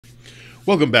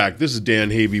Welcome back. This is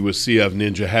Dan Havey with CF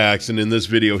Ninja Hacks, and in this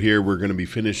video here we're going to be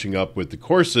finishing up with the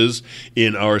courses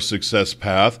in our success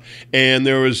path. And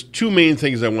there was two main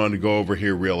things I wanted to go over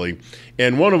here really.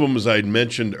 And one of them, as I had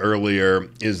mentioned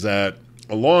earlier, is that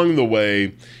along the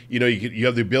way, you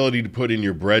have the ability to put in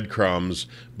your breadcrumbs,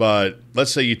 but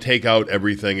let's say you take out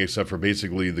everything except for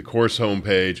basically the course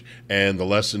homepage and the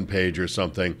lesson page or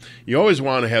something. You always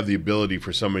want to have the ability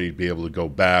for somebody to be able to go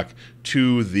back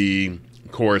to the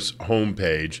course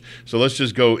homepage. So let's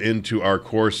just go into our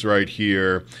course right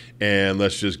here, and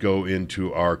let's just go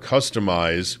into our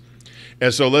customize.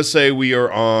 And so let's say we are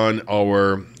on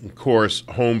our course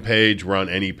homepage. We're on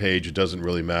any page, it doesn't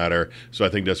really matter. So I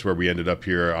think that's where we ended up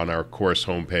here on our course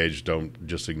homepage. Don't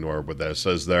just ignore what that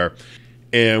says there.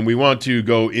 And we want to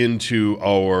go into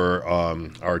our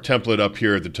template up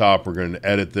here at the top. We're going to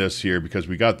edit this here because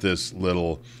we got this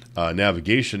little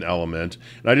navigation element.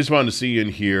 And I just wanted to see in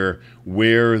here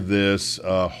where this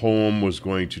home was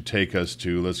going to take us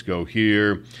to. Let's go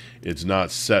here. It's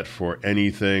not set for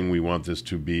anything. We want this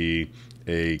to be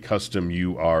a custom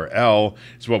URL.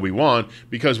 It's what we want,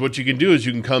 because what you can do is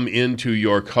you can come into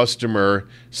your customer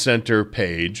center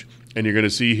page, and you're going to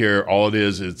see here all it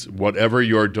is, it's whatever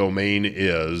your domain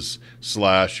is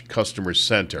 / customer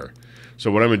center.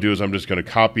 So what I'm going to do is I'm just going to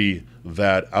copy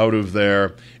that out of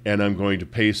there, and I'm going to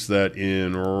paste that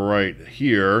in right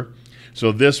here.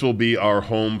 So this will be our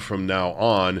home from now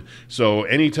on. So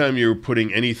anytime you're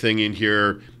putting anything in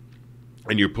here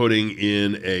and you're putting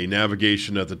in a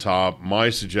navigation at the top, my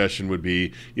suggestion would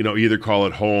be, either call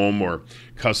it home or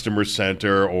customer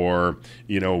center, or,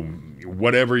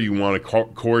 whatever you want to call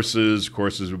courses.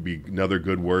 Courses would be another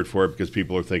good word for it, because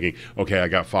people are thinking, okay, I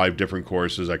got 5 different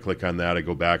courses. I click on that, I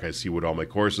go back, I see what all my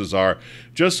courses are,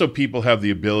 just so people have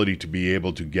the ability to be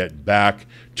able to get back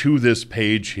to this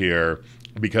page here.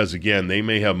 Because again, they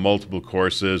may have multiple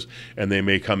courses, and they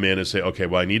may come in and say, okay,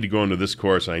 well, I need to go into this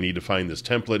course, and I need to find this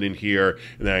template in here,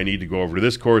 and then I need to go over to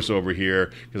this course over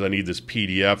here because I need this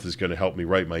PDF that's going to help me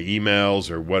write my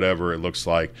emails or whatever it looks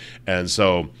like. And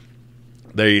so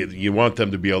you want them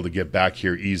to be able to get back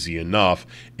here easy enough,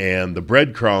 and the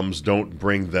breadcrumbs don't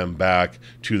bring them back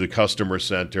to the customer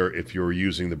center if you're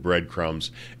using the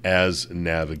breadcrumbs as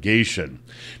navigation.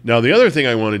 Now, the other thing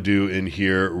I want to do in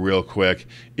here real quick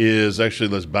is actually,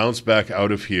 let's bounce back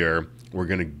out of here. We're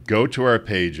going to go to our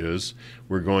pages.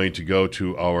 We're going to go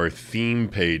to our theme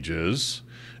pages,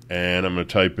 and I'm going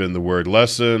to type in the word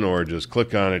lesson, or just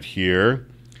click on it here,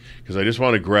 because I just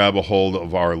want to grab a hold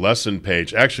of our lesson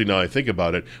page. Actually, now I think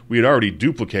about it, we had already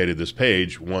duplicated this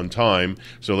page one time.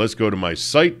 So let's go to my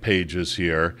site pages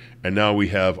here, and now we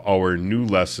have our new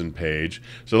lesson page.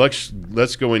 So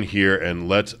let's go in here and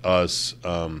let us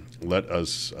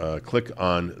click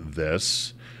on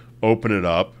this, open it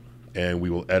up, and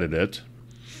we will edit it.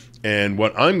 And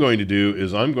what I'm going to do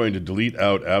is I'm going to delete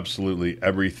out absolutely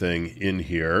everything in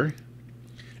here,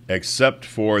 except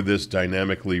for this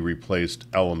dynamically replaced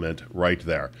element right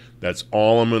there. That's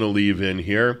all I'm going to leave in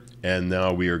here. And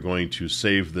now we are going to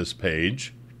save this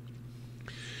page.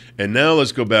 And now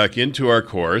let's go back into our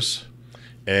course.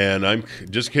 And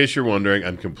just in case you're wondering,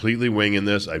 I'm completely winging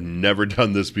this. I've never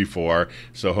done this before,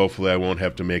 so hopefully I won't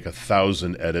have to make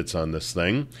 1,000 edits on this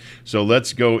thing. So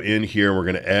let's go in here. We're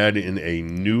going to add in a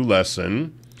new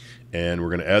lesson. And we're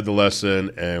going to add the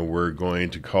lesson, and we're going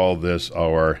to call this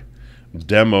our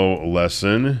demo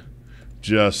lesson,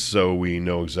 just so we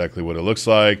know exactly what it looks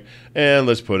like. And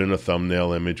let's put in a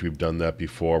thumbnail image. We've done that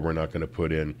before. We're not going to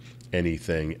put in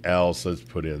anything else. Let's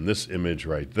put in this image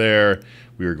right there.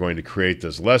 We are going to create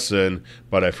this lesson,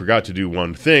 but I forgot to do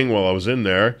one thing while I was in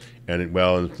there. And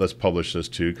let's publish this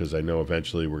too, because I know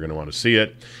eventually we're going to want to see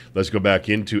it. Let's go back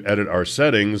into edit our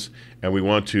settings, and we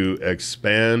want to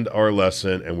expand our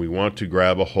lesson, and we want to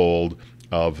grab a hold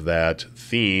of that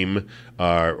theme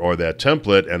or that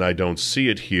template, and I don't see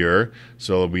it here.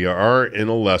 So we are in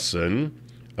a lesson,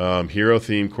 hero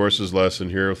theme, courses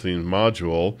lesson, hero theme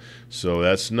module. So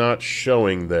that's not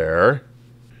showing there.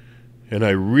 And I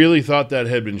really thought that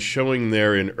had been showing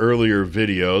there in earlier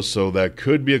videos, so that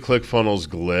could be a ClickFunnels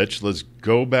glitch. Let's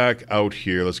go back out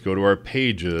here. Let's go to our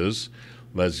pages.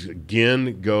 Let's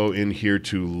again go in here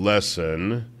to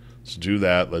lesson. Let's do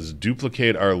that. Let's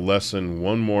duplicate our lesson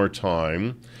one more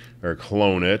time, or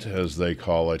clone it as they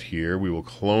call it here. We will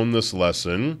clone this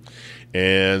lesson,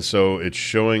 and so it's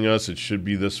showing us, it should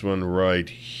be this one right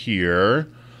here.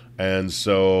 And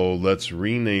so let's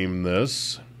rename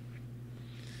this,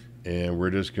 and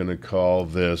we're just going to call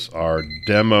this our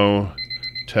demo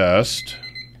test.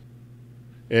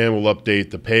 And we'll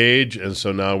update the page, and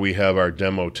so now we have our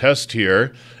demo test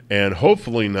here. And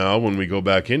hopefully now when we go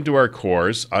back into our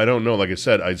course, I don't know, like I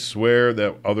said, I swear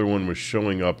that other one was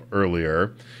showing up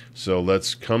earlier. So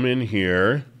let's come in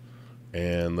here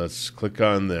and let's click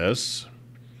on this.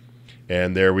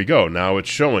 And there we go. Now it's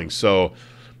showing. So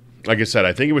like I said,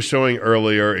 I think it was showing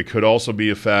earlier. It could also be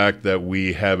a fact that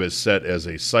we have it set as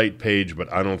a site page,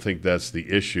 but I don't think that's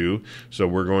the issue. So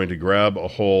we're going to grab a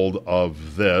hold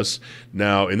of this.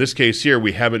 Now, in this case here,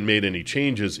 we haven't made any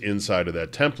changes inside of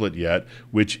that template yet,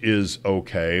 which is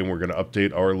okay. And we're going to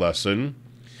update our lesson.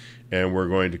 And we're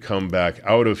going to come back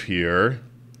out of here.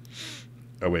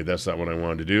 Oh, wait, that's not what I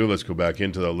wanted to do. Let's go back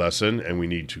into the lesson, and we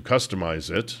need to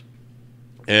customize it.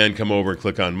 And come over and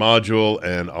click on module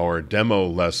and our demo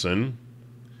lesson.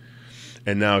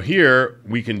 And now here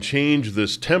we can change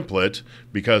this template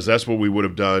because that's what we would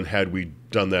have done had we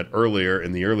done that earlier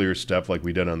in the earlier step like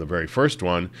we did on the very first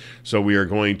one. So we are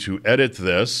going to edit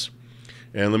this.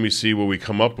 And let me see what we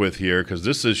come up with here because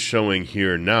this is showing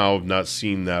here now. I've not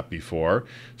seen that before.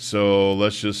 So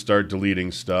let's just start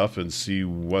deleting stuff and see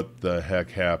what the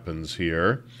heck happens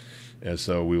here. And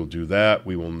so we will do that.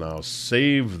 We will now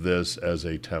save this as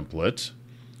a template.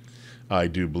 I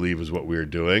do believe is what we're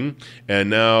doing. And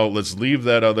now let's leave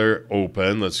that other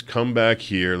open. Let's come back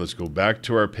here. Let's go back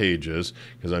to our pages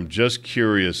because I'm just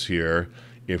curious here.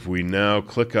 If we now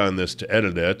click on this to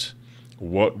edit it,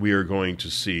 what we are going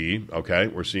to see. Okay,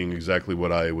 we're seeing exactly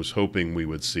what I was hoping we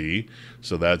would see.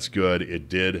 So that's good. It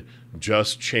did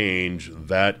just change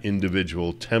that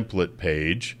individual template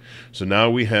page. So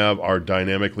now we have our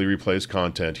dynamically replaced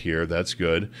content here. That's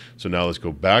good. So now let's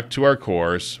go back to our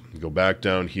course, go back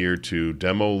down here to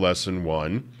demo lesson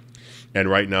 1. And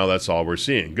right now that's all we're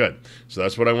seeing. Good. So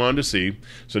that's what I wanted to see.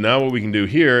 So now what we can do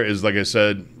here is, like I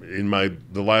said in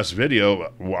the last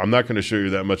video, I'm not going to show you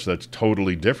that much that's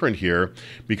totally different here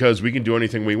because we can do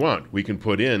anything we want. We can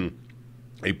put in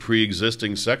a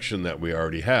pre-existing section that we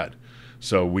already had.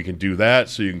 So we can do that.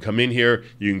 So you can come in here,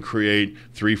 you can create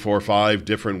 3, 4, 5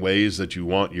 different ways that you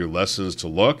want your lessons to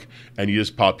look, and you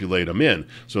just populate them in.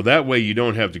 So that way you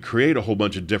don't have to create a whole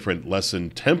bunch of different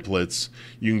lesson templates.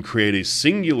 You can create a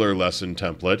singular lesson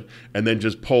template and then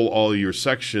just pull all your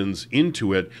sections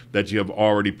into it that you have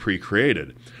already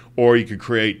pre-created. Or you could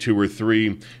create 2 or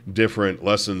 3 different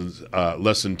lesson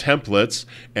templates,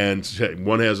 and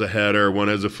one has a header, one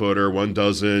has a footer, one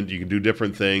doesn't. You can do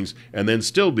different things and then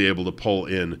still be able to pull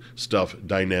in stuff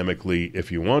dynamically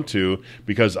if you want to,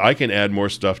 because I can add more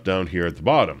stuff down here at the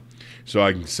bottom. So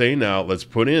I can say now, let's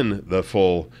put in the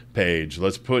full page.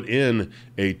 Let's put in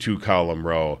a 2-column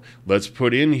row. Let's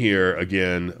put in here,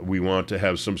 again, we want to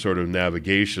have some sort of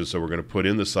navigation. So we're going to put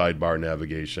in the sidebar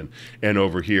navigation. And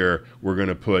over here, we're going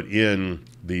to put in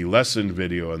the lesson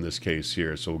video in this case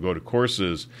here. So we'll go to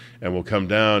courses and we'll come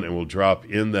down and we'll drop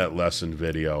in that lesson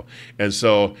video. And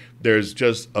so there's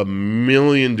just a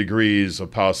million degrees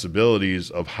of possibilities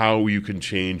of how you can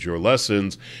change your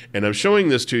lessons. And I'm showing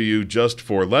this to you just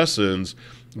for lessons,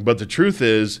 but the truth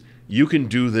is you can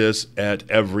do this at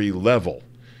every level.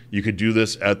 You could do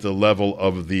this at the level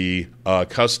of the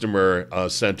customer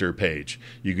center page.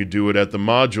 You could do it at the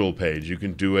module page. You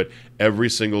can do it every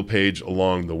single page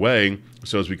along the way.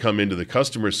 So as we come into the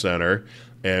customer center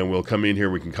and we'll come in here,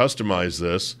 we can customize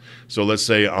this. So let's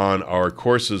say on our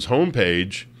courses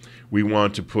homepage, we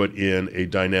want to put in a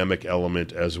dynamic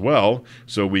element as well.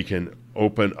 So we can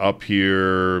open up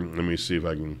here. Let me see if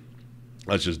I can,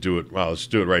 let's just do it. Well, let's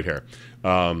do it right here.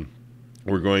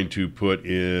 We're going to put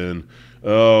in,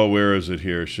 oh, where is it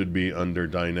here? It should be under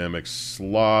dynamic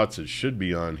slots. It should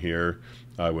be on here,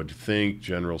 I would think.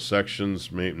 General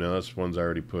sections. Maybe, no, that's one's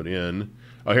already put in.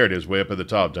 Oh, here it is, way up at the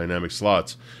top, dynamic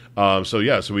slots. So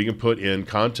yeah, so we can put in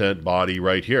content body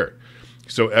right here.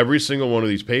 So every single one of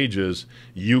these pages,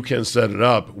 you can set it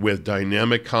up with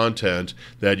dynamic content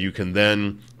that you can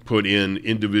then put in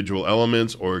individual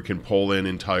elements, or it can pull in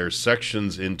entire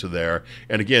sections into there.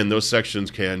 And again, those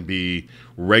sections can be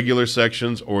regular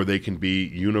sections or they can be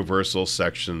universal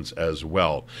sections as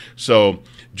well. So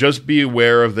just be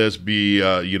aware of this, be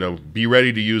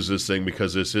ready to use this thing,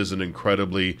 because this is an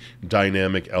incredibly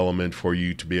dynamic element for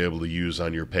you to be able to use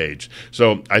on your page.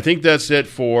 So I think that's it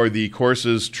for the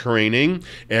courses training,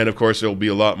 and of course there'll be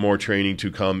a lot more training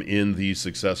to come in the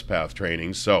Success Path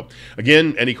training. So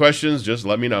again, any questions, just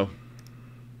let me know.